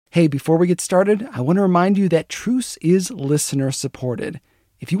Hey, before we get started, I want to remind you that Truce is listener-supported.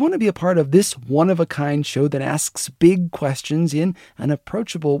 If you want to be a part of this one-of-a-kind show that asks big questions in an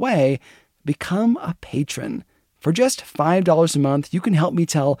approachable way, become a patron. For just $5 a month, you can help me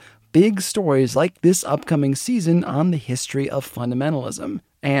tell big stories like this upcoming season on the history of fundamentalism.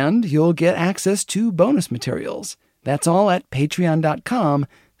 And you'll get access to bonus materials. That's all at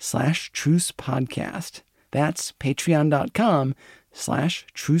patreon.com/trucepodcast. That's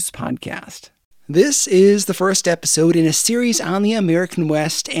patreon.com/trucepodcast. This is the first episode in a series on the American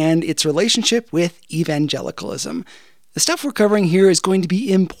West and its relationship with evangelicalism. The stuff we're covering here is going to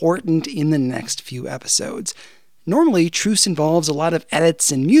be important in the next few episodes. Normally, Truce involves a lot of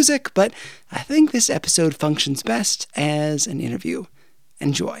edits and music, but I think this episode functions best as an interview.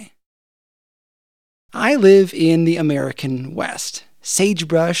 Enjoy. I live in the American West.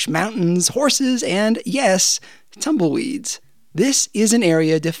 Sagebrush, mountains, horses, and, yes, tumbleweeds. This is an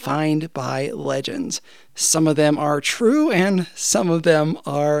area defined by legends. Some of them are true and some of them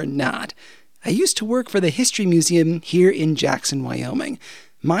are not. I used to work for the History Museum here in Jackson, Wyoming.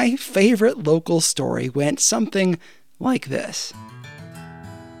 My favorite local story went something like this.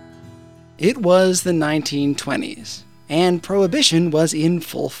 It was the 1920s, and Prohibition was in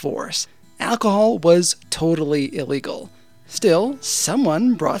full force. Alcohol was totally illegal. Still,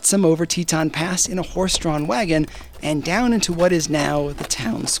 someone brought some over Teton Pass in a horse-drawn wagon and down into what is now the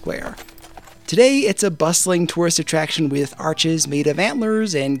town square. Today, it's a bustling tourist attraction with arches made of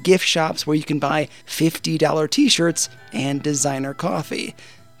antlers and gift shops where you can buy $50 t-shirts and designer coffee.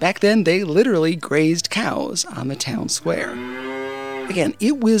 Back then, they literally grazed cows on the town square. Again,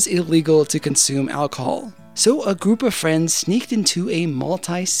 it was illegal to consume alcohol, so a group of friends sneaked into a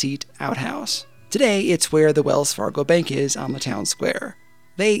multi-seat outhouse. Today, it's where the Wells Fargo Bank is on the town square.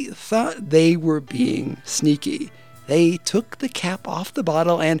 They thought they were being sneaky. They took the cap off the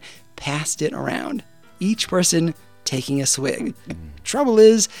bottle and passed it around, each person taking a swig. Trouble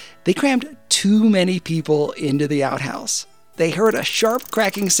is, they crammed too many people into the outhouse. They heard a sharp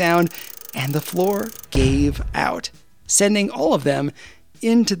cracking sound, and the floor gave out, sending all of them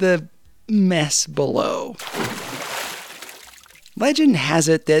into the mess below. Legend has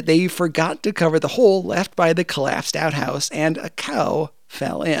it that they forgot to cover the hole left by the collapsed outhouse, and a cow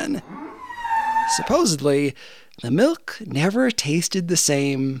fell in. Supposedly, the milk never tasted the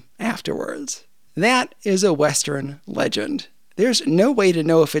same afterwards. That is a Western legend. There's no way to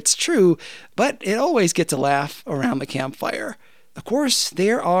know if it's true, but it always gets a laugh around the campfire. Of course,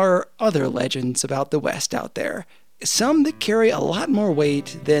 there are other legends about the West out there. Some that carry a lot more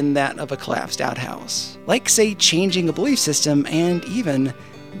weight than that of a collapsed outhouse. Like, say, changing a belief system and even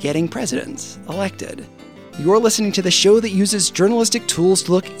getting presidents elected. You're listening to the show that uses journalistic tools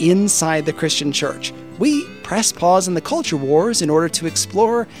to look inside the Christian church. We press pause on the culture wars in order to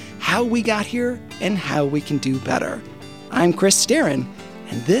explore how we got here and how we can do better. I'm Chris Staron,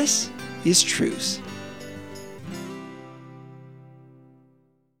 and this is Truce.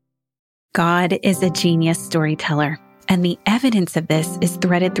 God is a genius storyteller, and the evidence of this is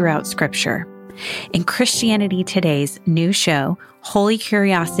threaded throughout Scripture. In Christianity Today's new show, Holy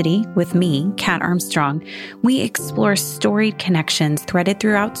Curiosity, with me, Kat Armstrong, we explore storied connections threaded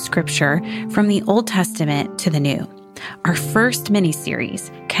throughout Scripture from the Old Testament to the New. Our first mini-series,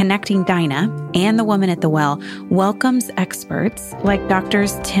 Connecting Dinah and the Woman at the Well, welcomes experts like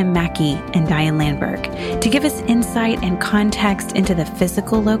Doctors Tim Mackie and Diane Landberg to give us insight and context into the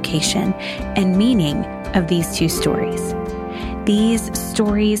physical location and meaning of these two stories. These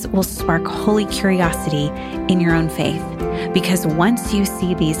stories will spark holy curiosity in your own faith, because once you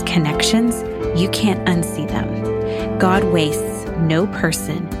see these connections, you can't unsee them. God wastes no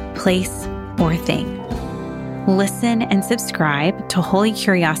person, place, or thing. Listen and subscribe to Holy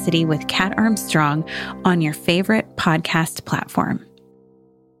Curiosity with Kat Armstrong on your favorite podcast platform.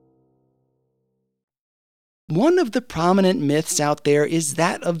 One of the prominent myths out there is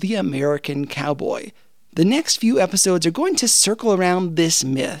that of the American cowboy. The next few episodes are going to circle around this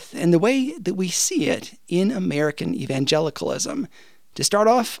myth and the way that we see it in American evangelicalism. To start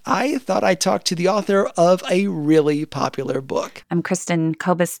off, I thought I'd talk to the author of a really popular book. I'm Kristen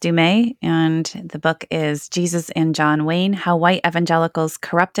Kobus-Dumais, and the book is Jesus and John Wayne, How White Evangelicals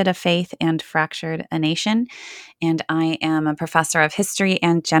Corrupted a Faith and Fractured a Nation. And I am a professor of history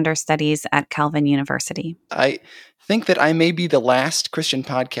and gender studies at Calvin University. I think that I may be the last Christian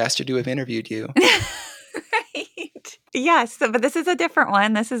podcaster to have interviewed you. Right. Yes, but this is a different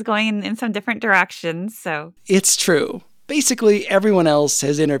one. This is going in some different directions. So It's true. Basically, everyone else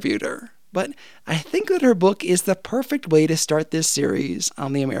has interviewed her. but I think that her book is the perfect way to start this series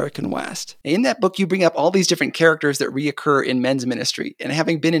on the American West. In that book, you bring up all these different characters that reoccur in men's ministry. And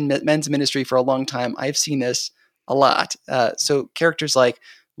having been in men's ministry for a long time, I've seen this a lot. So characters like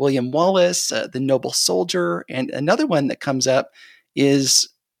William Wallace, the noble soldier, and another one that comes up is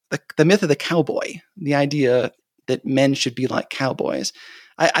the myth of the cowboy, the idea that men should be like cowboys.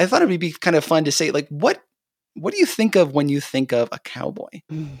 I thought it would be kind of fun to say, like, what do you think of when you think of a cowboy?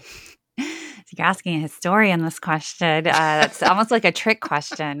 You're asking a historian this question. That's almost like a trick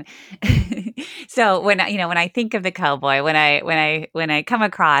question. So when I think of the cowboy, when I come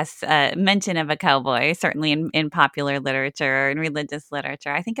across mention of a cowboy, certainly in popular literature and religious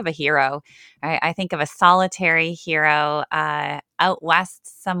literature, I think of a hero. Right? I think of a solitary hero out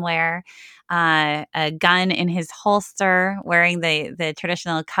west somewhere, a gun in his holster, wearing the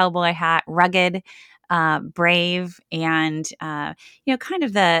traditional cowboy hat, rugged, brave, and kind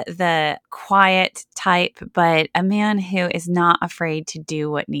of the quiet type, but a man who is not afraid to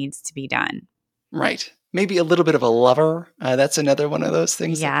do what needs to be done. Right. Maybe a little bit of a lover. That's another one of those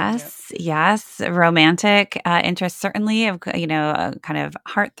things. Yes. Romantic interest, certainly, of a kind of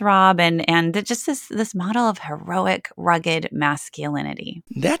heartthrob, and just this model of heroic, rugged masculinity.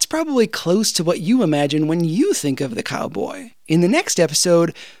 That's probably close to what you imagine when you think of the cowboy. In the next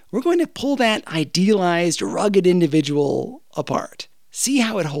episode, we're going to pull that idealized, rugged individual apart, see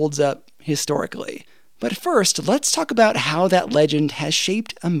how it holds up historically. But first, let's talk about how that legend has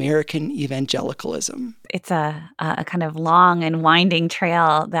shaped American evangelicalism. It's a kind of long and winding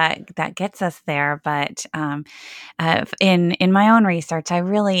trail that gets us there. But in my own research, I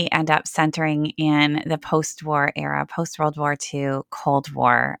really end up centering in the post-war era, post-World War II, Cold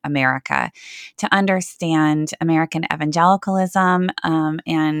War America, to understand American evangelicalism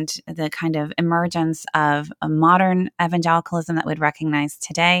and the kind of emergence of a modern evangelicalism that we'd recognize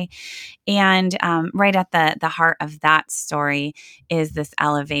today. And right at the heart of that story is this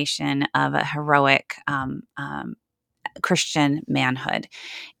elevation of a heroic Christian manhood.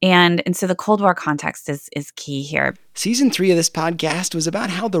 And so the Cold War context is key here. Season 3 of this podcast was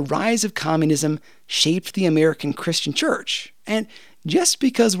about how the rise of communism shaped the American Christian church. And just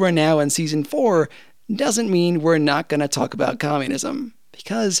because we're now in Season 4 doesn't mean we're not going to talk about communism,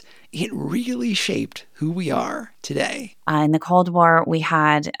 because it really shaped who we are today. In the Cold War, we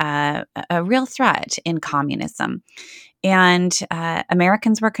had a real threat in communism. And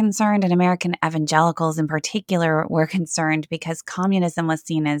Americans were concerned, and American evangelicals in particular were concerned, because communism was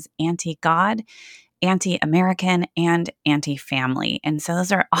seen as anti-God, anti-American, and anti-family. And so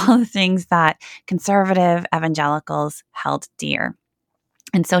those are all the things that conservative evangelicals held dear.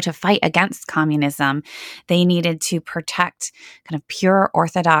 And so to fight against communism, they needed to protect kind of pure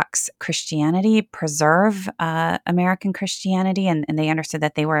Orthodox Christianity, preserve American Christianity, and they understood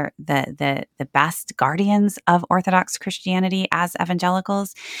that they were the best guardians of Orthodox Christianity as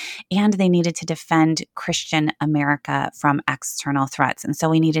evangelicals, and they needed to defend Christian America from external threats. And so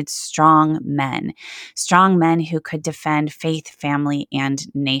we needed strong men who could defend faith, family, and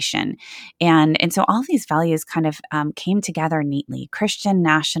nation. And so all these values kind of came together neatly. Christian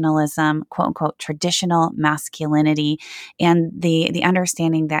nationalism, quote unquote, traditional masculinity, and the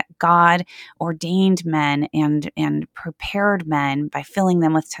understanding that God ordained men and prepared men by filling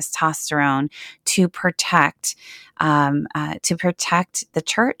them with testosterone to protect the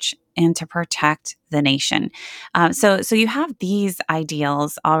church and to protect the nation. So you have these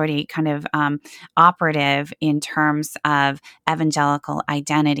ideals already kind of operative in terms of evangelical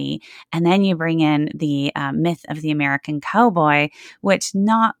identity. And then you bring in the myth of the American cowboy, which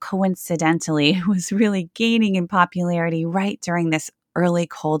not coincidentally was really gaining in popularity right during this early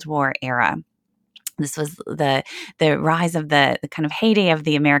Cold War era. This was the rise of the kind of heyday of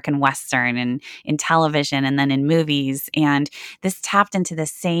the American Western and in television and then in movies. And this tapped into the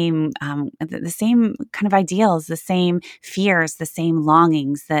same kind of ideals, the same fears, the same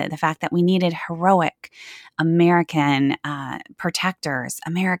longings, the fact that we needed heroic American protectors,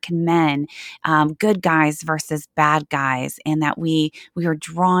 American men, good guys versus bad guys, and that we were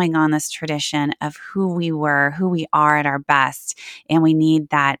drawing on this tradition of who we were, who we are at our best, and we need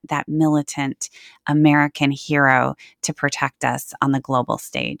that militant American hero to protect us on the global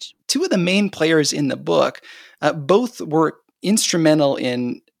stage. Two of the main players in the book, both were instrumental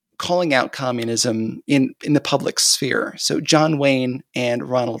in calling out communism in the public sphere. So John Wayne and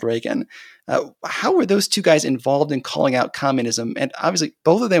Ronald Reagan. How were those two guys involved in calling out communism? And obviously,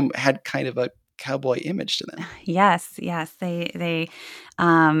 both of them had kind of a cowboy image to them. Yes, yes, they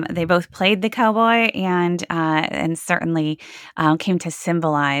both played the cowboy and certainly came to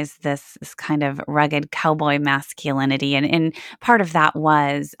symbolize this kind of rugged cowboy masculinity, and part of that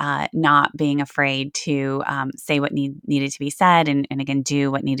was not being afraid to say what needed to be said, and again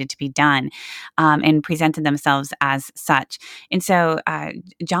do what needed to be done, and presented themselves as such. And so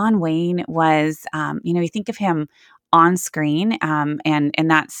John Wayne was, you think of him on screen. And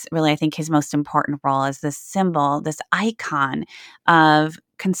that's really, I think, his most important role as this symbol, this icon of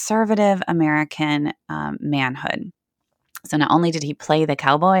conservative American manhood. So not only did he play the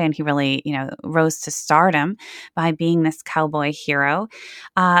cowboy, and he really, rose to stardom by being this cowboy hero,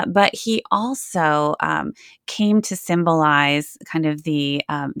 but he also came to symbolize kind of the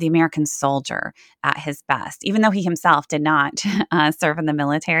American soldier at his best. Even though he himself did not serve in the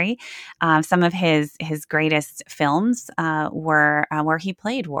military, some of his greatest films were where he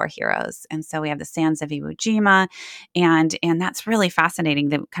played war heroes. And so we have the Sands of Iwo Jima, and that's really fascinating.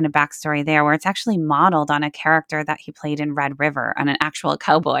 The kind of backstory there, where it's actually modeled on a character that he played in Red River, on an actual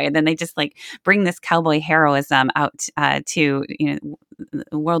cowboy, and then they just bring this cowboy heroism out to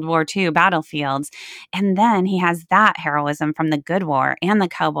World War II battlefields, and then he has that heroism from the Good War and the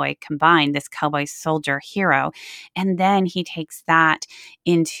cowboy combined, this cowboy soldier hero, and then he takes that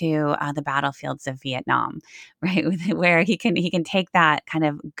into the battlefields of Vietnam, right, where he can take that kind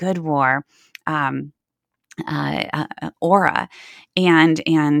of Good War aura and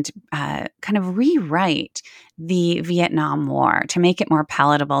kind of rewrite the Vietnam War to make it more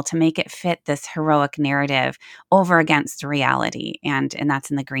palatable, to make it fit this heroic narrative over against reality, and that's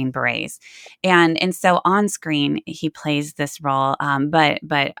in the Green Berets, and so on screen he plays this role, but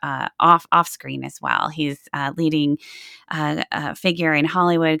off screen as well. He's leading a figure in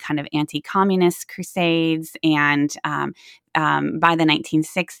Hollywood, kind of anti-communist crusades, and by the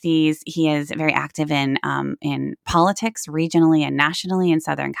 1960s, he is very active in politics, regionally and nationally in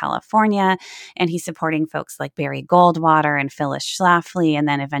Southern California, and he's supporting folks like Barry Goldwater and Phyllis Schlafly, and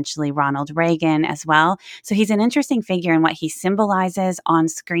then eventually Ronald Reagan as well. So he's an interesting figure in what he symbolizes on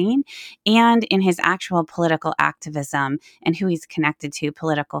screen and in his actual political activism and who he's connected to,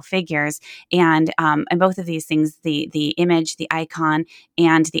 political figures. And both of these things, the image, the icon,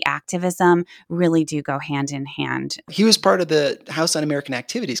 and the activism really do go hand in hand. He was part of the House Un-American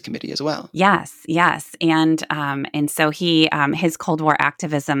Activities Committee as well. Yes, and so he his Cold War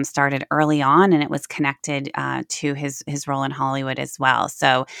activism started early on, and it was connected to his role in Hollywood as well.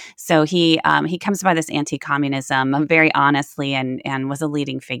 So he comes by this anti-communism very honestly, and was a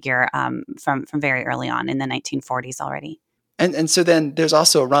leading figure from very early on in the 1940s already. And so then there's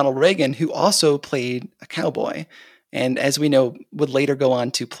also Ronald Reagan, who also played a cowboy, and as we know, would later go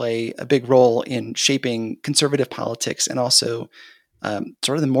on to play a big role in shaping conservative politics and also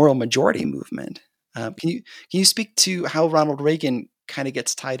sort of the moral majority movement. Can you speak to how Ronald Reagan kind of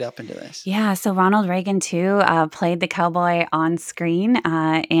gets tied up into this? Yeah, so Ronald Reagan too played the cowboy on screen,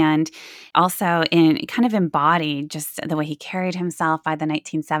 and also kind of embodied just the way he carried himself by the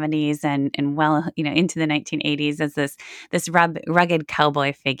 1970s and well, into the 1980s as this rugged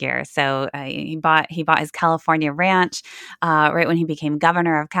cowboy figure. So he bought his California ranch right when he became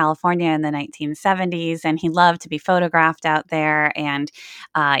governor of California in the 1970s, and he loved to be photographed out there, and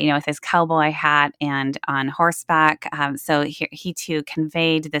with his cowboy hat and on horseback. So he too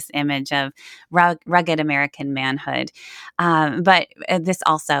conveyed this image of rugged American manhood. But this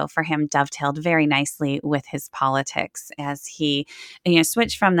also, for him, dovetailed very nicely with his politics as he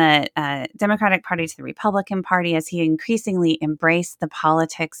switched from the Democratic Party to the Republican Party, as he increasingly embraced the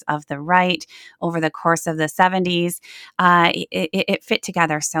politics of the right over the course of the 70s. It fit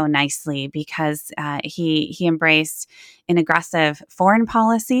together so nicely because he embraced an aggressive foreign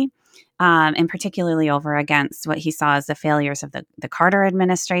policy, and particularly over against what he saw as the failures of the Carter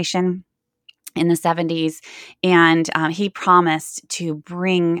administration in the 70s. And he promised to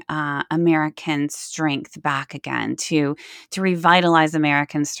bring American strength back again, to revitalize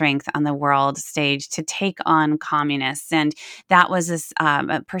American strength on the world stage, to take on communists. And that was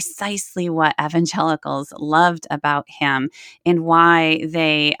precisely what evangelicals loved about him, and why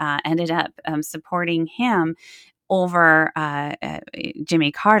they ended up supporting him over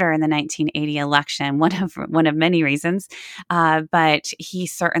Jimmy Carter in the 1980 election, one of many reasons, but he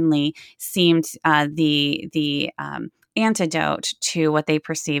certainly seemed the antidote to what they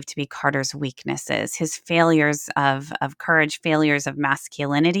perceived to be Carter's weaknesses, his failures of courage, failures of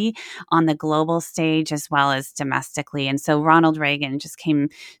masculinity on the global stage as well as domestically. And so Ronald Reagan just came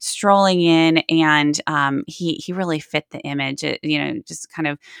strolling in, and he really fit the image. It, just kind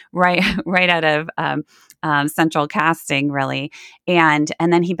of right out of central casting, really, and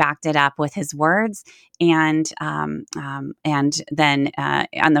then he backed it up with his words, and then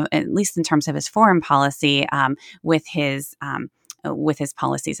at least in terms of his foreign policy, with his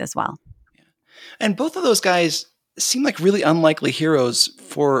policies as well. And both of those guys seem like really unlikely heroes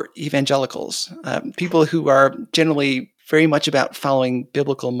for evangelicals, people who are generally very much about following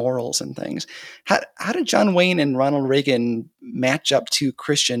biblical morals and things. How did John Wayne and Ronald Reagan match up to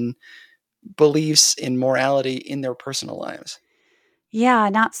Christian beliefs in morality in their personal lives? Yeah,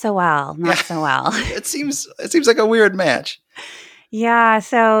 not so well. So well. It seems like a weird match. Yeah.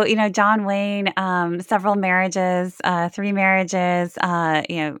 So, John Wayne, several marriages, 3 marriages,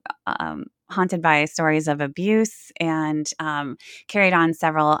 haunted by stories of abuse, and carried on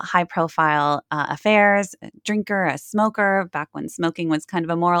several high-profile affairs, a drinker, a smoker, back when smoking was kind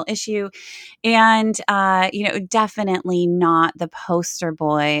of a moral issue, and, definitely not the poster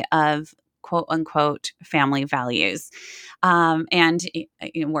boy of quote unquote family values. And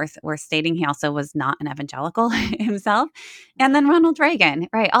worth stating, he also was not an evangelical himself. And then Ronald Reagan,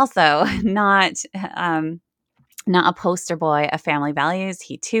 right? Also not a poster boy of family values.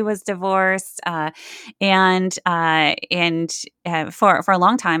 He too was divorced, and for a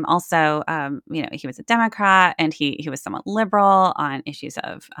long time, also, he was a Democrat, and he was somewhat liberal on issues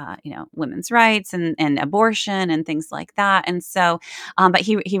of women's rights and abortion and things like that. And so, but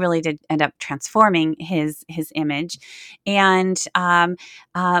he really did end up transforming his image, and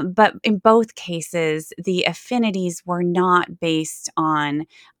but in both cases, the affinities were not based on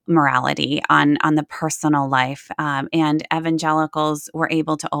morality, on the personal life. And evangelicals were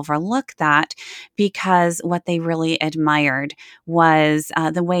able to overlook that because what they really admired was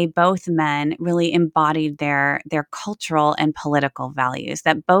the way both men really embodied their cultural and political values,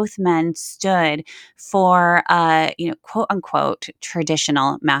 that both men stood for, quote unquote,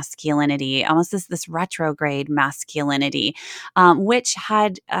 traditional masculinity, almost this retrograde masculinity, which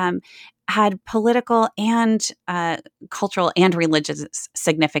had political and cultural and religious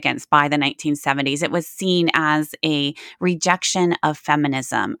significance by the 1970s. It was seen as a rejection of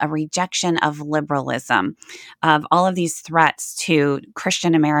feminism, a rejection of liberalism, of all of these threats to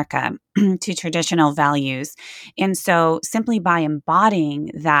Christian America, to traditional values. And so simply by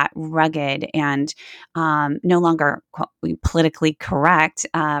embodying that rugged and no longer politically correct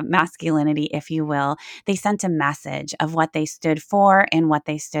masculinity, if you will, they sent a message of what they stood for and what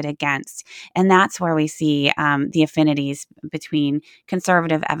they stood against. And that's where we see the affinities between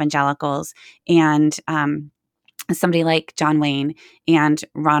conservative evangelicals and somebody like John Wayne and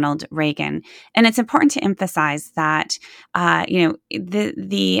Ronald Reagan. And it's important to emphasize that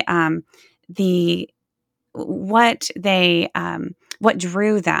what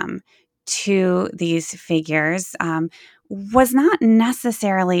drew them to these figures was not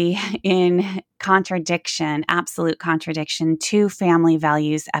necessarily in absolute contradiction to family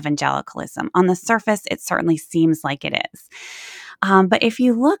values evangelicalism. On the surface, it certainly seems like it is. But if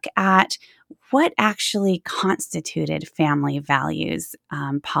you look at what actually constituted family values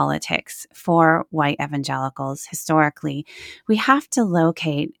politics for white evangelicals historically, we have to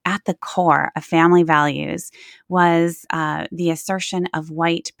locate at the core of family values was the assertion of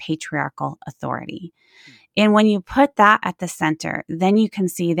white patriarchal authority. And when you put that at the center, then you can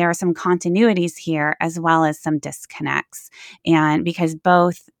see there are some continuities here as well as some disconnects. And because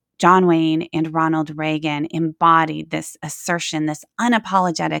both John Wayne and Ronald Reagan embodied this assertion, this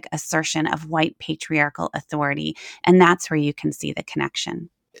unapologetic assertion of white patriarchal authority. And that's where you can see the connection.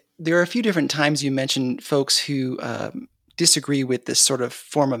 There are a few different times you mentioned folks who disagree with this sort of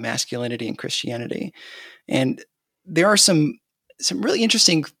form of masculinity in Christianity. And there are some really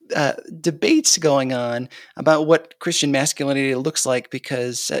interesting debates going on about what Christian masculinity looks like,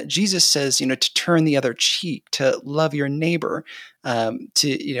 because Jesus says, to turn the other cheek, to love your neighbor,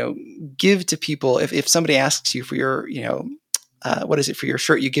 to, give to people. If somebody asks you for your, what is it for your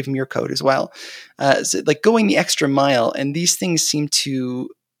shirt, you give them your coat as well. So like going the extra mile. And these things seem to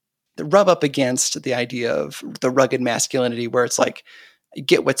rub up against the idea of the rugged masculinity where it's like,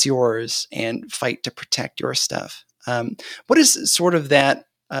 get what's yours and fight to protect your stuff. What is sort of that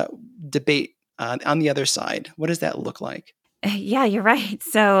debate on the other side? What does that look like? Yeah, you're right.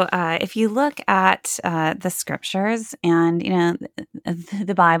 So if you look at the scriptures and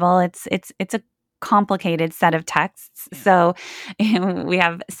the Bible, it's complicated set of texts. Yeah. So we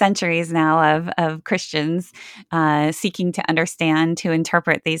have centuries now of Christians seeking to understand, to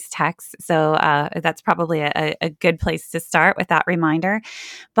interpret these texts. So that's probably a good place to start with that reminder.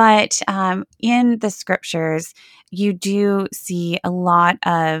 But in the scriptures, you do see a lot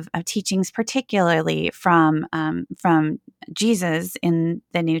of teachings, particularly from Jesus in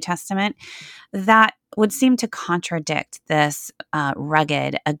the New Testament, that would seem to contradict this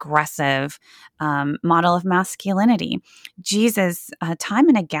rugged, aggressive model of masculinity. Jesus, time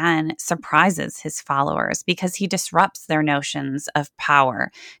and again, surprises his followers because he disrupts their notions of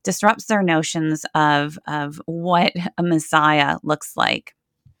power, disrupts their notions of what a Messiah looks like,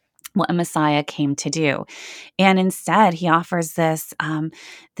 what a Messiah came to do. And instead, he offers this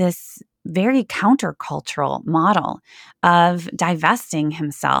very countercultural model of divesting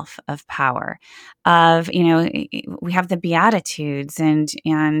himself of power, of, we have the Beatitudes and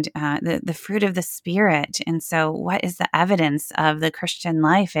the fruit of the Spirit. And so what is the evidence of the Christian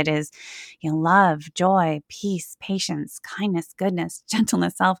life? It is, love, joy, peace, patience, kindness, goodness,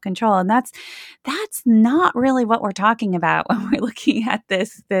 gentleness, self-control. And that's not really what we're talking about when we're looking at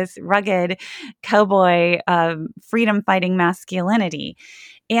this rugged cowboy freedom fighting masculinity.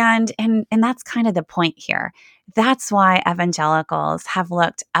 And that's kind of the point here. That's why evangelicals have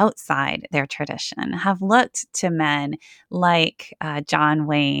looked outside their tradition, have looked to men like John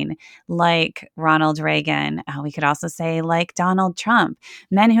Wayne, like Ronald Reagan. We could also say like Donald Trump,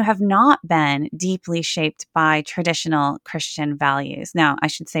 men who have not been deeply shaped by traditional Christian values. Now, I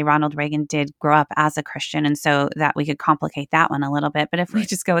should say Ronald Reagan did grow up as a Christian, and so that we could complicate that one a little bit. But if we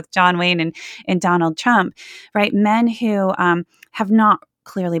just go with John Wayne and Donald Trump, right, men who have not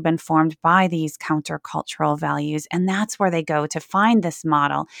clearly been formed by these countercultural values. And that's where they go to find this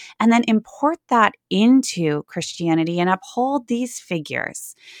model and then import that into Christianity and uphold these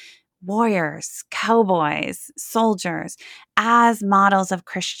figures, warriors, cowboys, soldiers, as models of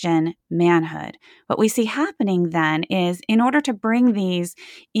Christian manhood. What we see happening then is, in order to bring these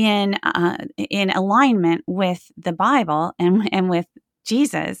in alignment with the Bible and with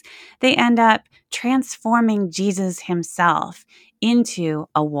Jesus, they end up transforming Jesus himself into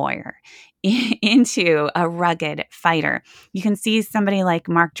a warrior, into a rugged fighter. You can see somebody like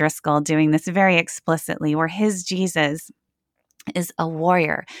Mark Driscoll doing this very explicitly, where his Jesus is a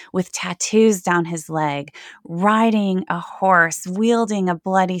warrior with tattoos down his leg, riding a horse, wielding a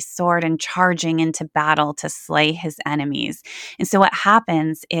bloody sword, and charging into battle to slay his enemies. And so what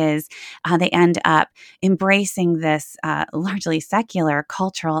happens is they end up embracing this largely secular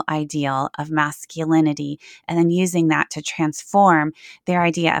cultural ideal of masculinity, and then using that to transform their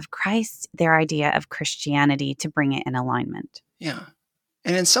idea of Christ, their idea of Christianity, to bring it in alignment. Yeah.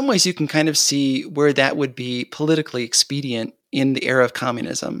 And in some ways, you can kind of see where that would be politically expedient in the era of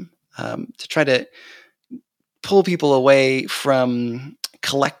communism, to try to pull people away from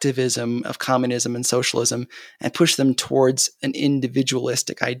collectivism of communism and socialism and push them towards an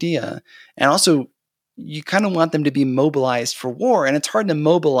individualistic idea. And also, you kind of want them to be mobilized for war. And it's hard to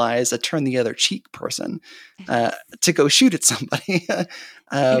mobilize a turn the other cheek person to go shoot at somebody.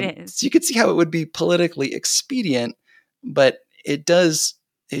 It is. So you could see how it would be politically expedient, but it does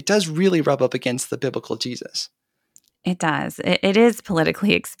really rub up against the biblical Jesus. It does. It is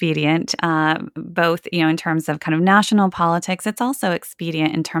politically expedient, both, in terms of kind of national politics. It's also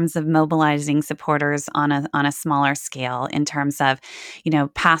expedient in terms of mobilizing supporters on a smaller scale, in terms of,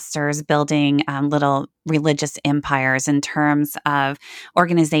 pastors building little religious empires, in terms of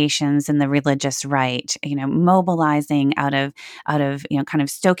organizations in the religious right, mobilizing out of kind of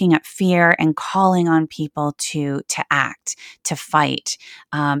stoking up fear and calling on people to act, to fight,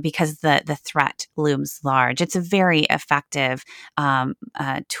 because the threat looms large. It's a very effective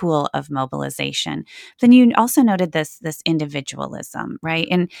tool of mobilization. Then you also noted this individualism, right?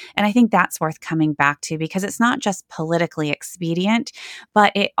 And I think that's worth coming back to, because it's not just politically expedient,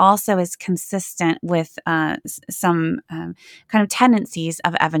 but it also is consistent with some kind of tendencies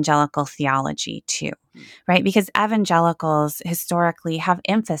of evangelical theology too, right? Because evangelicals historically have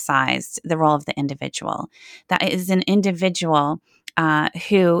emphasized the role of the individual. That is an individual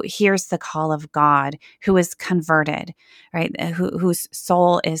who hears the call of God, who is converted, right? Whose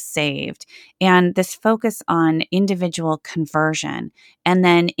soul is saved. And this focus on individual conversion and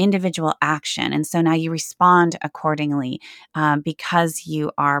then individual action. And so now you respond accordingly because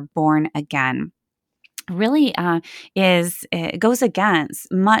you are born again. really goes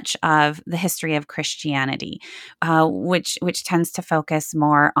against much of the history of Christianity, which tends to focus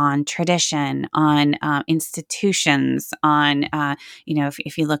more on tradition, on institutions, on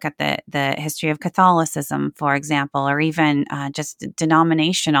if you look at the history of Catholicism, for example, or even just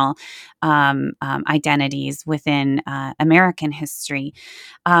denominational identities within American history,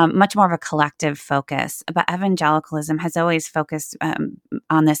 much more of a collective focus. But evangelicalism has always focused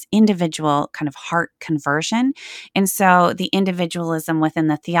on this individual kind of heart conversion. And so the individualism within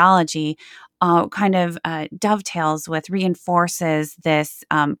the theology dovetails with, reinforces this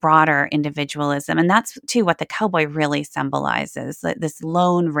broader individualism. And that's too what the cowboy really symbolizes, this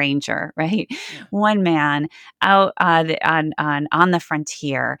lone ranger, right? Yeah. One man out on the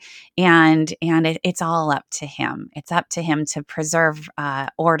frontier, and it's all up to him. It's up to him to preserve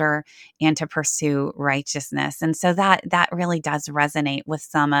order and to pursue righteousness. And so that really does resonate with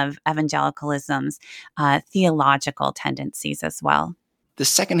some of evangelicalism's theological tendencies as well. The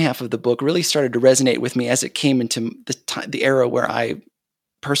second half of the book really started to resonate with me as it came into the era where I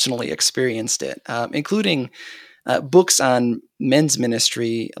personally experienced it, including books on men's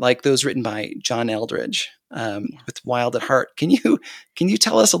ministry, like those written by John Eldredge with Wild at Heart. Can you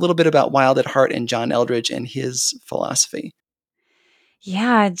tell us a little bit about Wild at Heart and John Eldredge and his philosophy?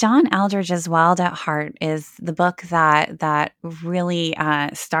 Yeah, John Eldredge's Wild at Heart is the book that really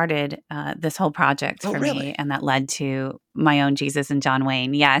started this whole project for me, and that led to my own Jesus and John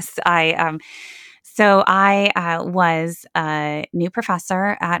Wayne. Yes, I was a new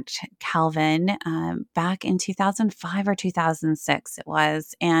professor at Calvin back in 2005 or 2006 it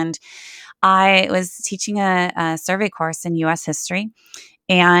was, and I was teaching a survey course in U.S. history,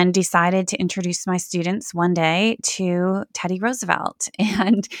 and decided to introduce my students one day to Teddy Roosevelt,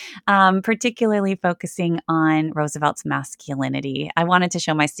 and particularly focusing on Roosevelt's masculinity. I wanted to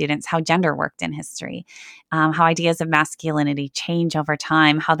show my students how gender worked in history, how ideas of masculinity change over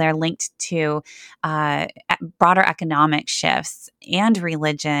time, how they're linked to broader economic shifts and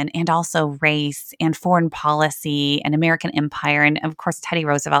religion, and also race and foreign policy and American empire. And of course, Teddy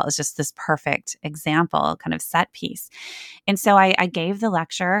Roosevelt is just this perfect example, kind of set piece. And so I gave the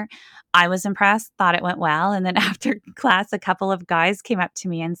lecture. I was impressed, thought it went well. And then after class, a couple of guys came up to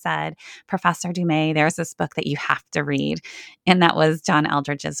me and said, "Professor Dumais, there's this book that you have to read." And that was John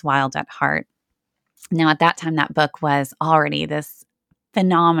Eldredge's Wild at Heart. Now, at that time, that book was already this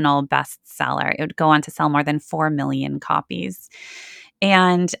phenomenal bestseller. It would go on to sell more than 4 million copies.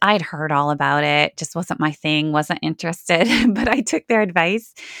 And I'd heard all about it, just wasn't my thing, wasn't interested, but I took their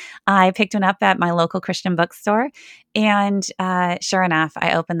advice. I picked one up at my local Christian bookstore, and sure enough,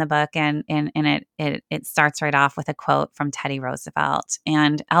 I opened the book, and it starts right off with a quote from Teddy Roosevelt.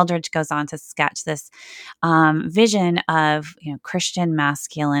 And Eldredge goes on to sketch this vision of Christian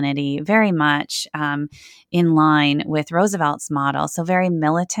masculinity, very much in line with Roosevelt's model. So very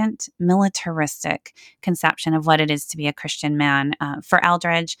militant, militaristic conception of what it is to be a Christian man. For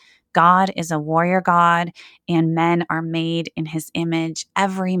Eldredge, God is a warrior God, and men are made in his image.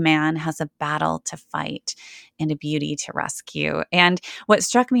 Every man has a battle to fight and a beauty to rescue. And what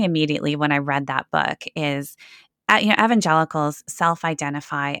struck me immediately when I read that book is, evangelicals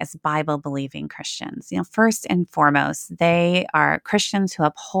self-identify as Bible-believing Christians. First and foremost, they are Christians who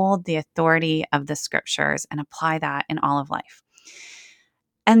uphold the authority of the scriptures and apply that in all of life.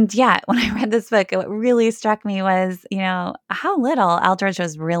 And yet, when I read this book, what really struck me was, how little Eldredge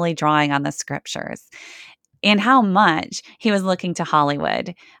was really drawing on the scriptures, and how much he was looking to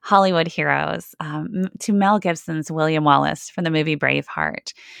Hollywood heroes, to Mel Gibson's William Wallace from the movie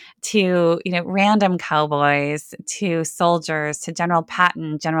Braveheart, to random cowboys, to soldiers, to General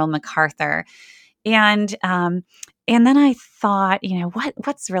Patton, General MacArthur, and then I thought,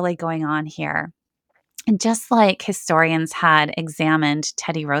 what's really going on here? And just like historians had examined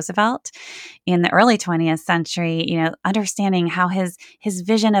Teddy Roosevelt in the early 20th century, understanding how his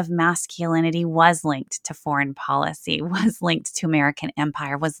vision of masculinity was linked to foreign policy, was linked to American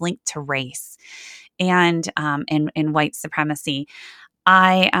empire, was linked to race and white supremacy.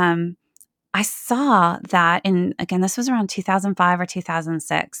 I saw that again, this was around 2005 or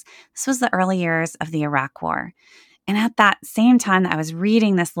 2006. This was the early years of the Iraq War. And at that same time that I was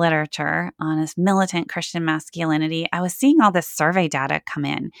reading this literature on this militant Christian masculinity, I was seeing all this survey data come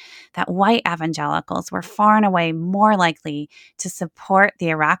in that white evangelicals were far and away more likely to support the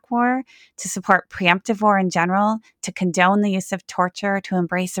Iraq War, to support preemptive war in general, to condone the use of torture, to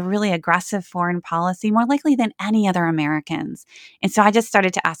embrace a really aggressive foreign policy, more likely than any other Americans. And so I just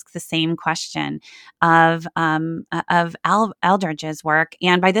started to ask the same question of Eldredge's work.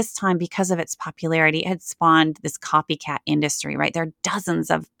 And by this time, because of its popularity, it had spawned this copycat industry, right? There are dozens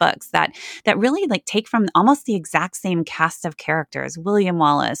of books that really like take from almost the exact same cast of characters: William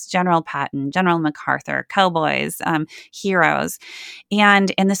Wallace, General Patton, General MacArthur, cowboys, heroes.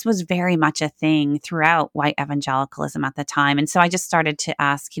 And this was very much a thing throughout white evangelicalism at the time. And so I just started to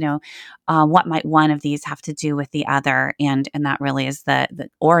ask, what might one of these have to do with the other? And that really is the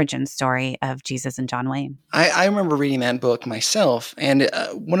origin story of Jesus and John Wayne. I remember reading that book myself, and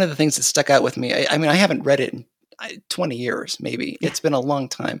one of the things that stuck out with me, I mean, I haven't read it in 20 years, maybe. Yeah. It's been a long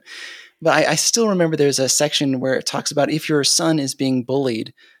time. But I still remember there's a section where it talks about if your son is being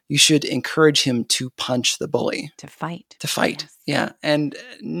bullied, you should encourage him to punch the bully. To fight. Yes. Yeah. And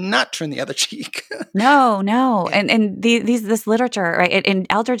not turn the other cheek. No. Yeah. And this literature, right? And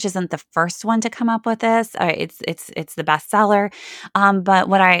Eldredge isn't the first one to come up with this. It's the bestseller. But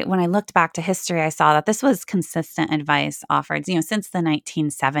when I looked back to history, I saw that this was consistent advice offered, since the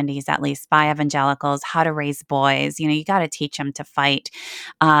 1970s, at least, by evangelicals, how to raise boys. You got to teach them to fight.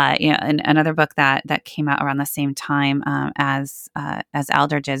 And another book that came out around the same time as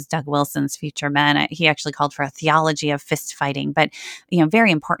Eldredge's, Doug Wilson's Future Men, he actually called for a theology of fist fighting. But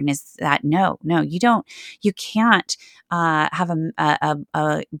very important is that no, you can't have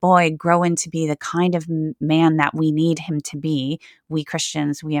a boy grow into be the kind of man that we need him to be, we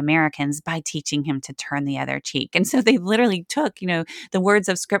Christians, we Americans, by teaching him to turn the other cheek. And so they literally took, the words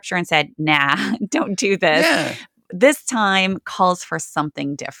of Scripture and said, nah, don't do this. Yeah. This time calls for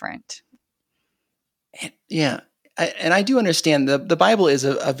something different. Yeah. And I do understand the Bible is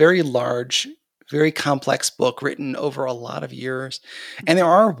a very large, very complex book written over a lot of years. And there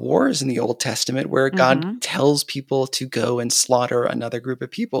are wars in the Old Testament where God tells people to go and slaughter another group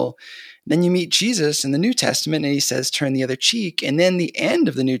of people. Then you meet Jesus in the New Testament and he says, turn the other cheek. And then the end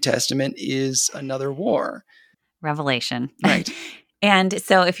of the New Testament is another war. Revelation. Right. And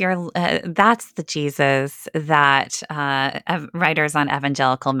so if you're, that's the Jesus that writers on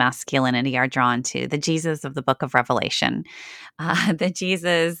evangelical masculinity are drawn to, the Jesus of the book of Revelation, the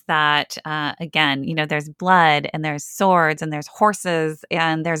Jesus that, again, there's blood and there's swords and there's horses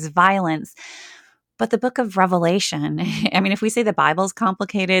and there's violence. But the book of Revelation, I mean, if we say the Bible's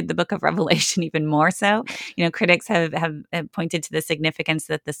complicated, the book of Revelation even more so. Critics have pointed to the significance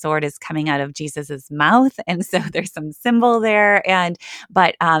that the sword is coming out of Jesus's mouth, and so there's some symbol there.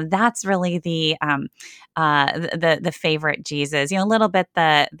 But that's really the favorite Jesus. A little bit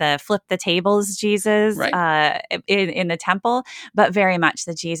the flip the tables Jesus, right, in the temple, but very much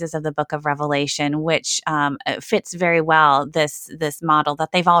the Jesus of the book of Revelation, which fits very well this model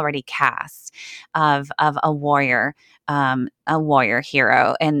that they've already cast of a warrior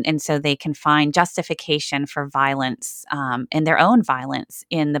hero. And so they can find justification for violence and their own violence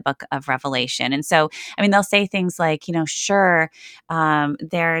in the book of Revelation. And so, I mean, they'll say things like, sure,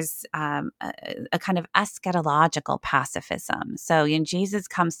 there's a kind of eschatological pacifism. So Jesus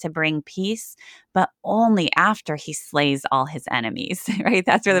comes to bring peace, but only after he slays all his enemies, right?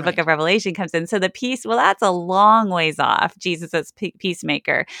 That's where the book of Revelation comes in. So the peace, well, that's a long ways off, Jesus as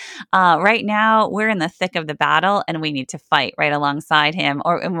peacemaker. Right now, we're in the thick of the battle and we need to fight right alongside him.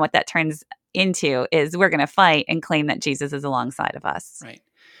 And what that turns into is we're going to fight and claim that Jesus is alongside of us. Right.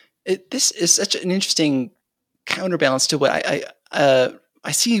 This is such an interesting counterbalance to what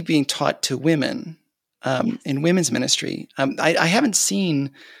I see being taught to women in women's ministry. I haven't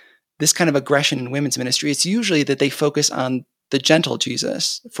seen this kind of aggression in women's ministry. It's usually that they focus on the gentle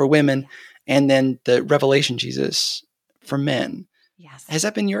Jesus for women and then the revelation Jesus for men. Yes. Has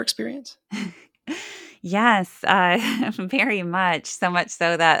that been your experience? Yes, very much. So much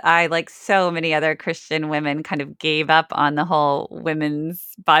so that I, like so many other Christian women, kind of gave up on the whole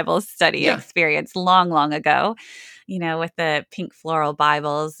women's Bible study experience long, long ago. With the pink floral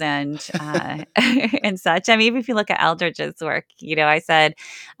Bibles and and such. I mean, even if you look at Eldredge's work, I said,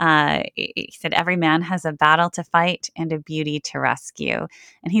 he said, every man has a battle to fight and a beauty to rescue.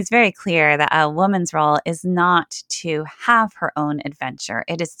 And he's very clear that a woman's role is not to have her own adventure.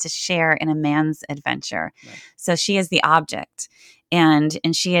 It is to share in a man's adventure. Right. So she is the object. And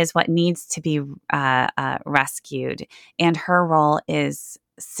she is what needs to be rescued. And her role is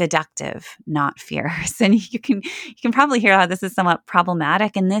seductive, not fierce. And you can probably hear how this is somewhat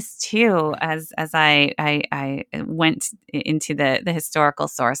problematic. And this too, as I went into the historical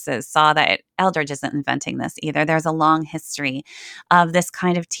sources, saw that Eldredge isn't inventing this either. There's a long history of this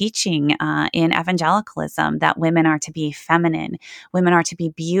kind of teaching in evangelicalism that women are to be feminine, women are to be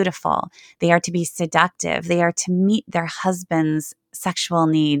beautiful, they are to be seductive, they are to meet their husbands sexual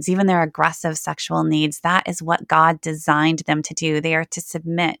needs, even their aggressive sexual needs, that is what God designed them to do. They are to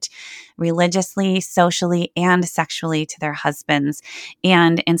submit religiously, socially, and sexually to their husbands.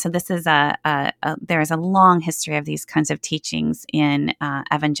 And so this is there is a long history of these kinds of teachings in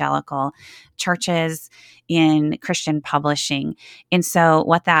evangelical churches, in Christian publishing. And so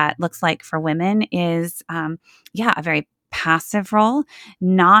what that looks like for women is, a very passive role,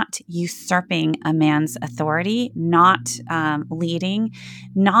 not usurping a man's authority, not leading,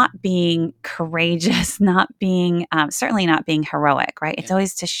 not being courageous, not being, certainly not being heroic, right? It's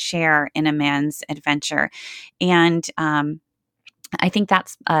always to share in a man's adventure. And I think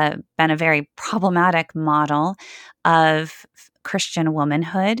that's been a very problematic model of Christian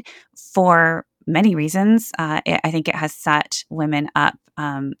womanhood for many reasons. I think it has set women up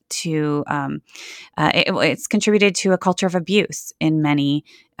it's contributed to a culture of abuse in many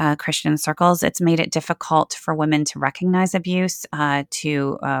Christian circles. It's made it difficult for women to recognize abuse,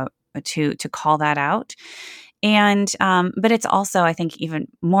 to call that out. And but it's also, I think, even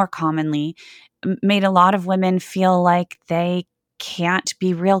more commonly made a lot of women feel like they can't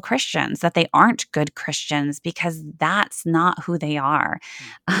be real Christians, that they aren't good Christians because that's not who they are.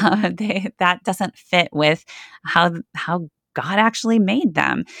 That doesn't fit with how God actually made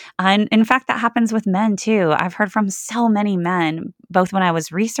them. And in fact, that happens with men too. I've heard from so many men, both when I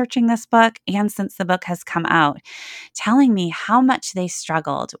was researching this book and since the book has come out, telling me how much they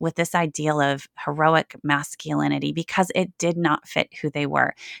struggled with this ideal of heroic masculinity because it did not fit who they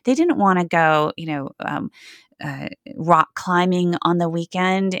were. They didn't want to go, rock climbing on the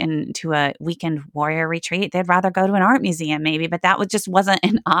weekend and to a weekend warrior retreat. They'd rather go to an art museum maybe, but that just wasn't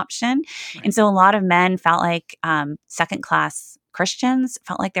an option. Right. And so a lot of men felt like second-class Christians,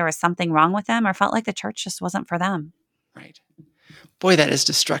 felt like there was something wrong with them, or felt like the church just wasn't for them. Right. Boy, that is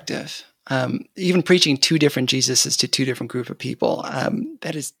destructive. Even preaching two different Jesuses to two different group of people,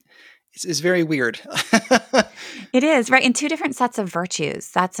 that is very weird. It is, right? And two different sets of virtues.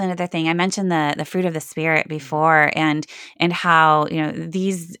 That's another thing. I mentioned the fruit of the Spirit before, and how,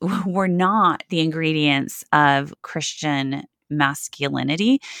 these were not the ingredients of Christian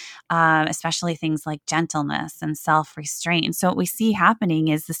masculinity, especially things like gentleness and self-restraint. And so what we see happening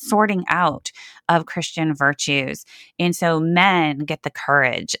is the sorting out of Christian virtues. And so men get the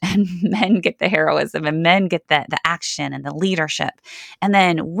courage, and men get the heroism, and men get the action and the leadership. And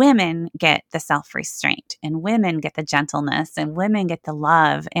then women get the self-restraint, and women get the gentleness, and women get the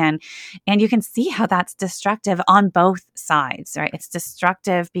love. And you can see how that's destructive on both sides, right? It's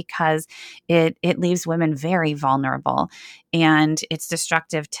destructive because it leaves women very vulnerable. And it's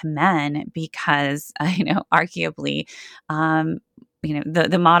destructive to men because, arguably,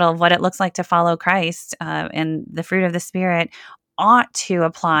 the model of what it looks like to follow Christ and the fruit of the Spirit ought to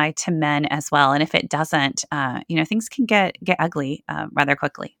apply to men as well. And if it doesn't, things can get ugly rather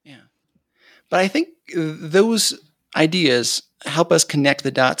quickly. Yeah. But I think those ideas help us connect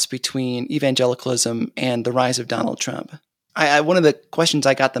the dots between evangelicalism and the rise of Donald Trump. One of the questions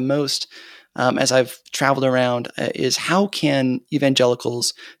I got the most as I've traveled around is how can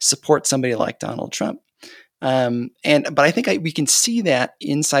evangelicals support somebody like Donald Trump? But I think we can see that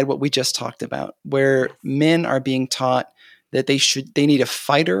inside what we just talked about, where men are being taught that they need a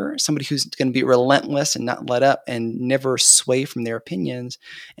fighter, somebody who's going to be relentless and not let up and never sway from their opinions.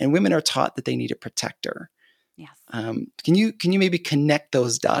 And women are taught that they need a protector. Yes. Can you maybe connect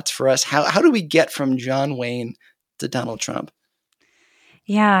those dots for us? How do we get from John Wayne to Donald Trump?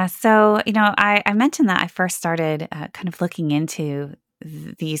 Yeah. So, I mentioned that I first started kind of looking into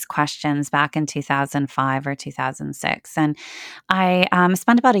these questions back in 2005 or 2006. And I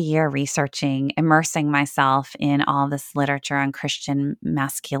spent about a year researching, immersing myself in all this literature on Christian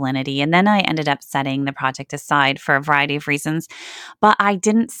masculinity. And then I ended up setting the project aside for a variety of reasons, but I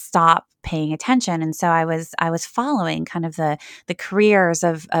didn't stop paying attention. And so I was following kind of the careers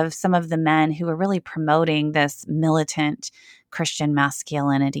of some of the men who were really promoting this militant Christian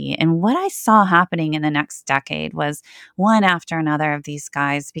masculinity. And what I saw happening in the next decade was one after another of these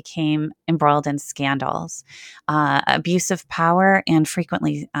guys became embroiled in scandals, abuse of power, and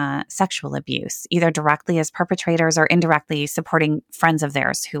frequently sexual abuse, either directly as perpetrators or indirectly supporting friends of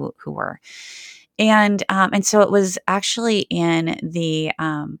theirs who were. And so it was actually in the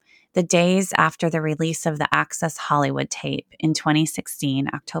days after the release of the Access Hollywood tape in 2016,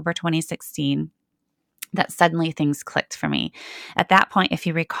 October 2016, that suddenly things clicked for me. At that point, if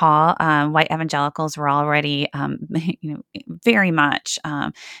you recall, white evangelicals were already, very much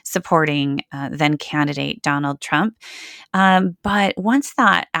supporting then candidate Donald Trump. But once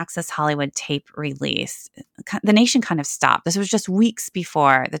that Access Hollywood tape release, the nation kind of stopped. This was just weeks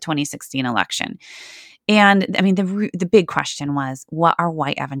before the 2016 election. And I mean, the big question was, what are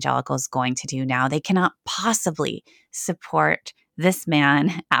white evangelicals going to do now? They cannot possibly support this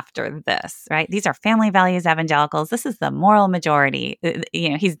man after this, right? These are family values evangelicals. This is the moral majority.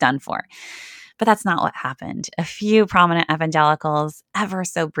 He's done for. But that's not what happened. A few prominent evangelicals ever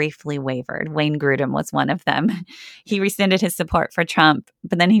so briefly wavered. Wayne Grudem was one of them. He rescinded his support for Trump,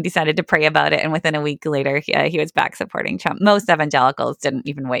 but then he decided to pray about it. And within a week later, he was back supporting Trump. Most evangelicals didn't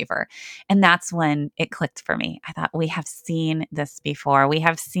even waver. And that's when it clicked for me. I thought, we have seen this before. We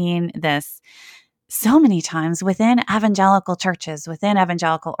have seen this so many times within evangelical churches, within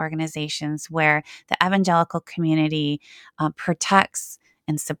evangelical organizations, where the evangelical community protects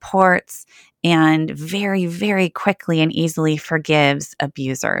and supports and very, very quickly and easily forgives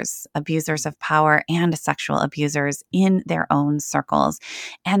abusers of power and sexual abusers in their own circles.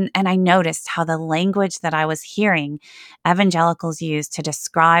 And I noticed how the language that I was hearing evangelicals use to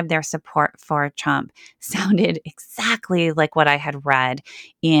describe their support for Trump sounded exactly like what I had read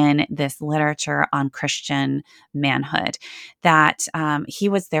in this literature on Christian manhood, that he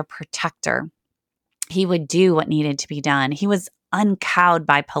was their protector. He would do what needed to be done. He was uncowed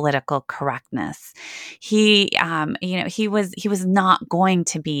by political correctness. He was not going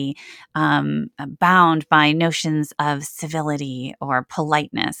to be bound by notions of civility or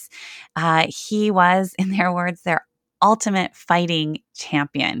politeness. He was, in their words, their ultimate fighting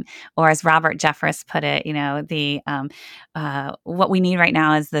champion, or as Robert Jeffress put it, what we need right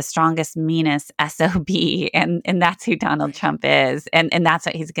now is the strongest, meanest SOB, and that's who Donald Trump is, and that's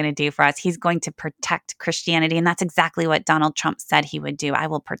what he's going to do for us. He's going to protect Christianity, and that's exactly what Donald Trump said he would do. I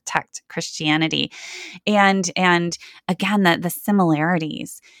will protect Christianity, and again, the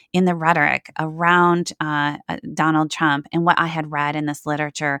similarities in the rhetoric around Donald Trump and what I had read in this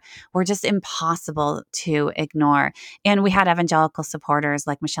literature were just impossible to ignore. And we had evangelical supporters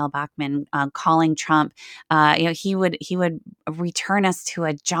like Michelle Bachmann calling Trump, he would return us to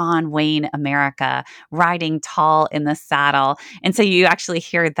a John Wayne America, riding tall in the saddle. And so you actually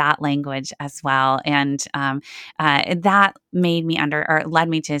hear that language as well. And that led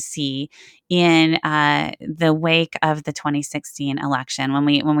me to see in the wake of the 2016 election, when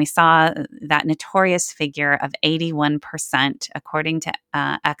we saw that notorious figure of 81%, according to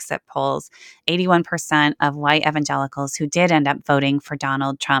exit polls, 81% of white evangelicals who did end up voting for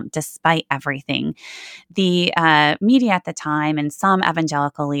Donald Trump, despite everything. The media at the time and some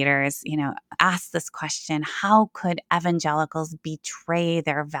evangelical leaders, asked this question: how could evangelicals betray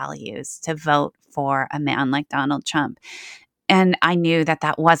their values to vote for a man like Donald Trump? And I knew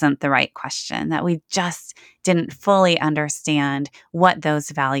that wasn't the right question, that we just didn't fully understand what those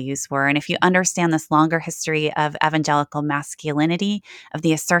values were. And if you understand this longer history of evangelical masculinity, of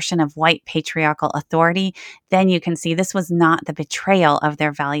the assertion of white patriarchal authority, then you can see this was not the betrayal of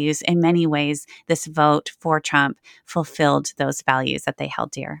their values. In many ways, this vote for Trump fulfilled those values that they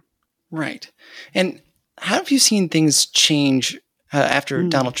held dear. Right. And how have you seen things change after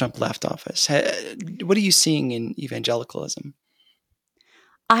Donald Trump left office? What are you seeing in evangelicalism?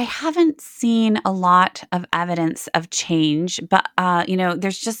 I haven't seen a lot of evidence of change, but,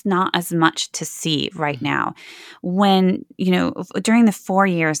 there's just not as much to see right now. When, during the 4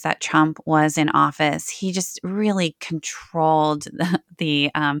 years that Trump was in office, he just really controlled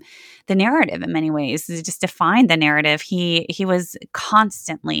the narrative in many ways. He just defined the narrative. He was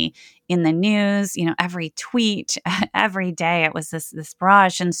constantly in the news, every tweet, every day, it was this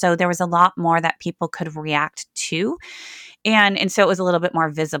barrage. And so there was a lot more that people could react to. And so it was a little bit more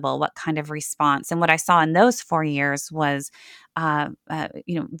visible what kind of response. And what I saw in those 4 years was,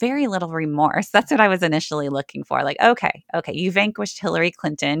 very little remorse. That's what I was initially looking for. Like, okay, you vanquished Hillary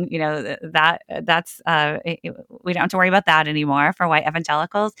Clinton. We don't have to worry about that anymore for white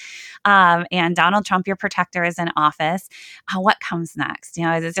evangelicals. And Donald Trump, your protector, is in office. What comes next?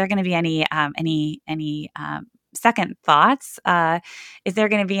 Is there going to be any second thoughts? Is there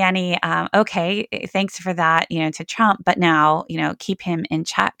going to be any, okay, thanks for that, to Trump, but now, keep him in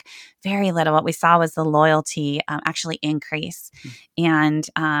check? Very little. What we saw was the loyalty actually increase and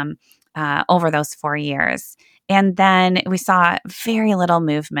over those 4 years. And then we saw very little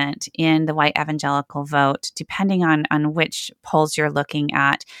movement in the white evangelical vote, depending on which polls you're looking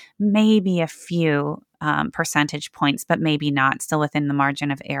at, maybe a few percentage points, but maybe not, still within the margin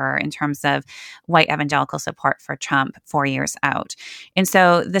of error in terms of white evangelical support for Trump 4 years out. And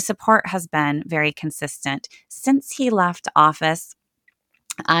so the support has been very consistent. Since he left office,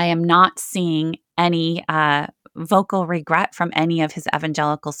 I am not seeing any vocal regret from any of his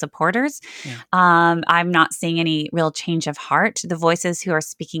evangelical supporters. Yeah. I'm not seeing any real change of heart. The voices who are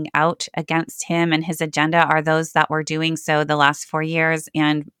speaking out against him and his agenda are those that were doing so the last 4 years,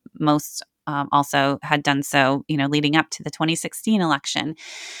 and most also had done so, leading up to the 2016 election.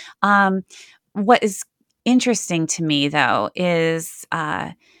 What is interesting to me, though, is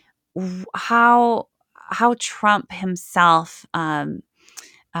how Trump himself,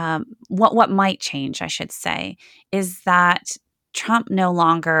 what might change, I should say, is that Trump no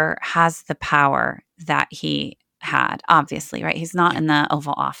longer has the power that he had, obviously, right? He's not in the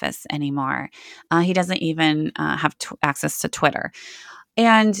Oval Office anymore. He doesn't even have access to Twitter.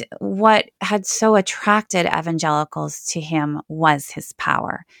 And what had so attracted evangelicals to him was his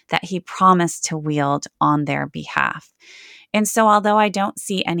power that he promised to wield on their behalf. And so, although I don't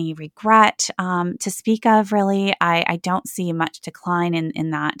see any regret to speak of, really, I don't see much decline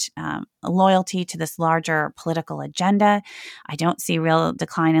in that loyalty to this larger political agenda. I don't see real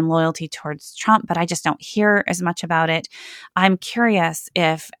decline in loyalty towards Trump, but I just don't hear as much about it. I'm curious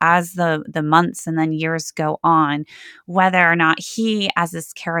if, as the months and then years go on, whether or not he, as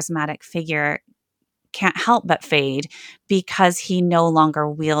this charismatic figure, can't help but fade because he no longer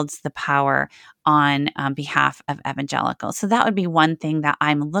wields the power on behalf of evangelicals. So that would be one thing that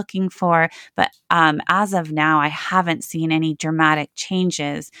I'm looking for. But as of now, I haven't seen any dramatic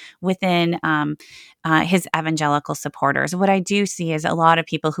changes within his evangelical supporters. What I do see is a lot of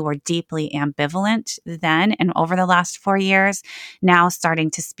people who were deeply ambivalent then and over the last 4 years now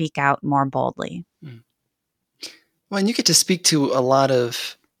starting to speak out more boldly. Well, and you get to speak to a lot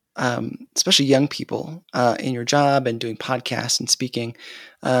of especially young people in your job and doing podcasts and speaking.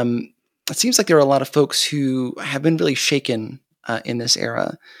 It seems like there are a lot of folks who have been really shaken in this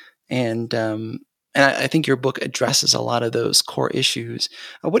era. And I think your book addresses a lot of those core issues.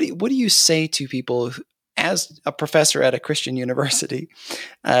 What do you say to people as a professor at a Christian university?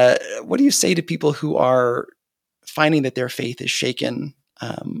 What do you say to people who are finding that their faith is shaken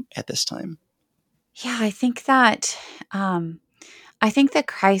at this time? Yeah, I think that the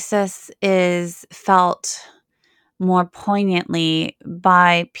crisis is felt more poignantly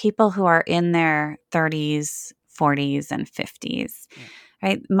by people who are in their 30s, 40s, and 50s.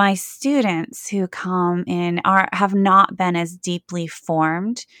 Right? My students who come in have not been as deeply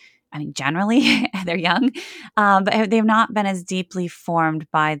formed. I mean, generally they're young, but they've not been as deeply formed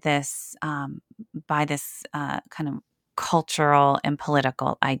by this kind of cultural and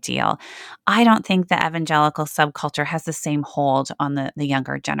political ideal. I don't think the evangelical subculture has the same hold on the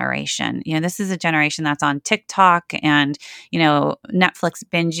younger generation. This is a generation that's on TikTok and, Netflix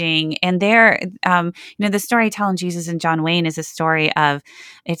binging. And they're, the story telling Jesus and John Wayne is a story of,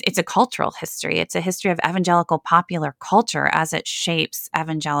 it's a cultural history. It's a history of evangelical popular culture as it shapes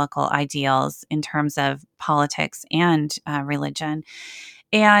evangelical ideals in terms of politics and religion.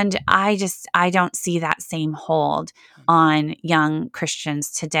 And I don't see that same hold on young Christians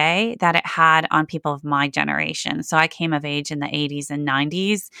today that it had on people of my generation. So I came of age in the 80s and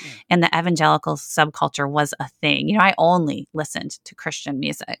 90s, and the evangelical subculture was a thing. I only listened to Christian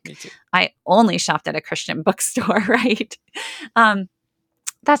music. Me too. I only shopped at a Christian bookstore, right?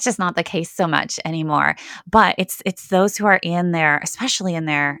 That's just not the case so much anymore. But it's those who are especially in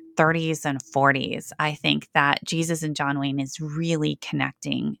their 30s and 40s, I think that Jesus and John Wayne is really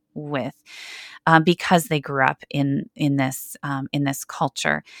connecting with because they grew up in this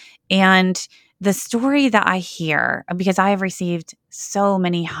culture. And the story that I hear, because I have received so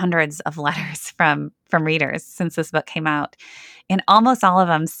many hundreds of letters from readers since this book came out, and almost all of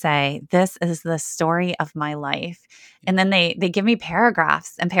them say, this is the story of my life. And then they give me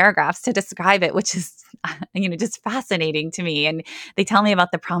paragraphs and paragraphs to describe it, which is, just fascinating to me. And they tell me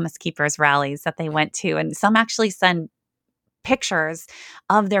about the Promise Keepers rallies that they went to. And some actually send pictures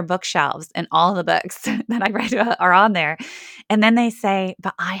of their bookshelves, and all the books that I read are on there. And then they say,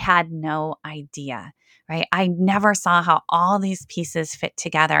 but I had no idea, right? I never saw how all these pieces fit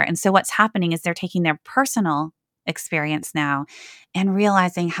together. And so what's happening is they're taking their personal experience now and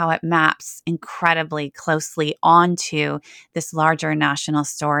realizing how it maps incredibly closely onto this larger national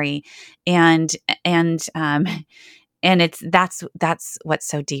story. And that's what's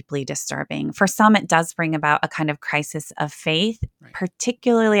so deeply disturbing. For some, it does bring about a kind of crisis of faith, right.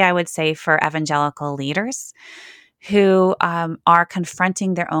 Particularly, I would say, for evangelical leaders who are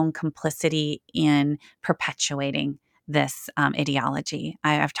confronting their own complicity in perpetuating this ideology.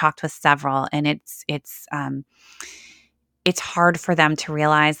 I've talked with several, and it's hard for them to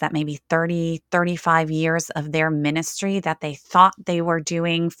realize that maybe 30, 35 years of their ministry that they thought they were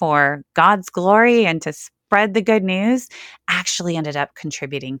doing for God's glory and to spread the good news actually ended up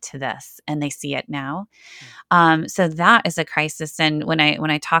contributing to this, and they see it now. So that is a crisis. And when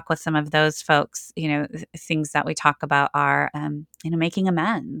I talk with some of those folks, things that we talk about are, making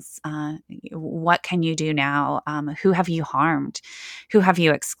amends. What can you do now? Who have you harmed? Who have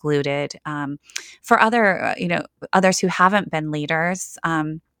you excluded? For others who haven't been leaders,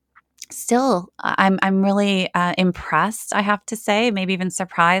 still, I'm really impressed, I have to say, maybe even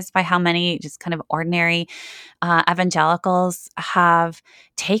surprised by how many just kind of ordinary evangelicals have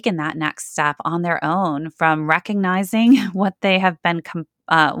taken that next step on their own, from recognizing what they have been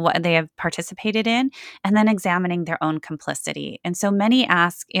what they have participated in, and then examining their own complicity. And so many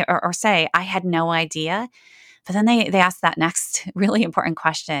ask or say, I had no idea. But then they ask that next really important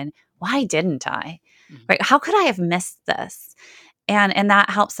question: why didn't I? Right? How could I have missed this? And that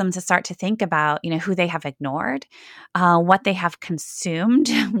helps them to start to think about, who they have ignored, what they have consumed,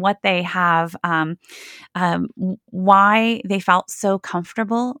 what they have, why they felt so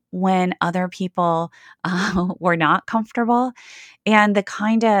comfortable when other people were not comfortable, and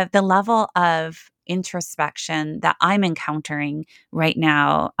the level of introspection that I'm encountering right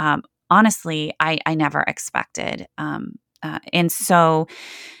now. Honestly, I never expected, and so.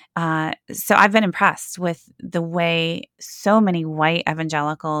 So I've been impressed with the way so many white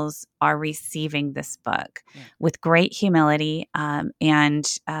evangelicals are receiving this book with great humility, and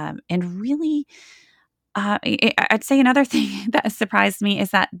really, I'd say another thing that surprised me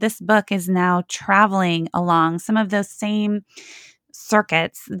is that this book is now traveling along some of those same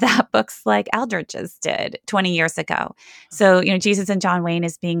circuits that books like Eldridge's did 20 years ago. So, Jesus and John Wayne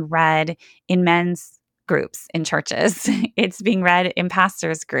is being read in men's groups in churches. It's being read in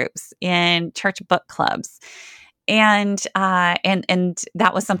pastors' groups, in church book clubs. And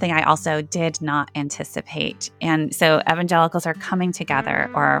that was something I also did not anticipate. And so evangelicals are coming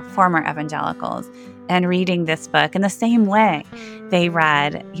together, or former evangelicals, and reading this book in the same way they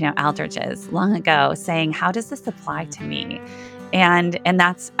read, Eldridge's long ago, saying, how does this apply to me? And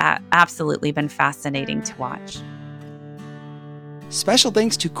that's absolutely been fascinating to watch. Special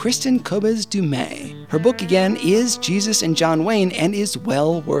thanks to Kristen Kobes Du Mez. Her book, again, is Jesus and John Wayne, and is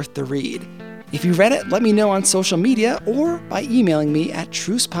well worth the read. If you read it, let me know on social media or by emailing me at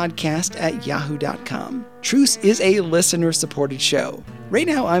trucepodcast@yahoo.com. Truce is a listener-supported show. Right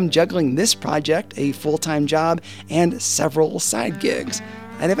now, I'm juggling this project, a full-time job, and several side gigs.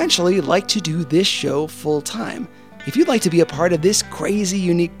 I'd eventually like to do this show full-time. If you'd like to be a part of this crazy,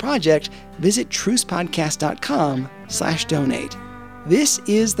 unique project, visit trucepodcast.com/donate. This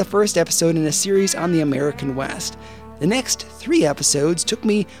is the first episode in a series on the American West. The next 3 episodes took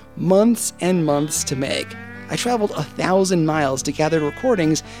me months and months to make. I traveled 1,000 miles to gather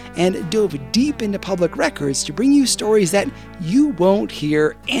recordings and dove deep into public records to bring you stories that you won't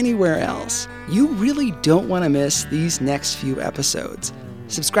hear anywhere else. You really don't want to miss these next few episodes.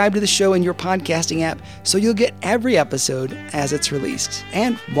 Subscribe to the show in your podcasting app so you'll get every episode as it's released.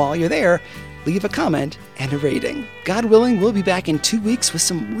 And while you're there, leave a comment and a rating. God willing, we'll be back in 2 weeks with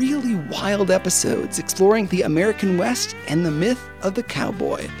some really wild episodes exploring the American West and the myth of the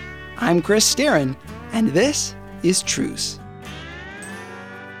cowboy. I'm Chris Staron, and this is Truce.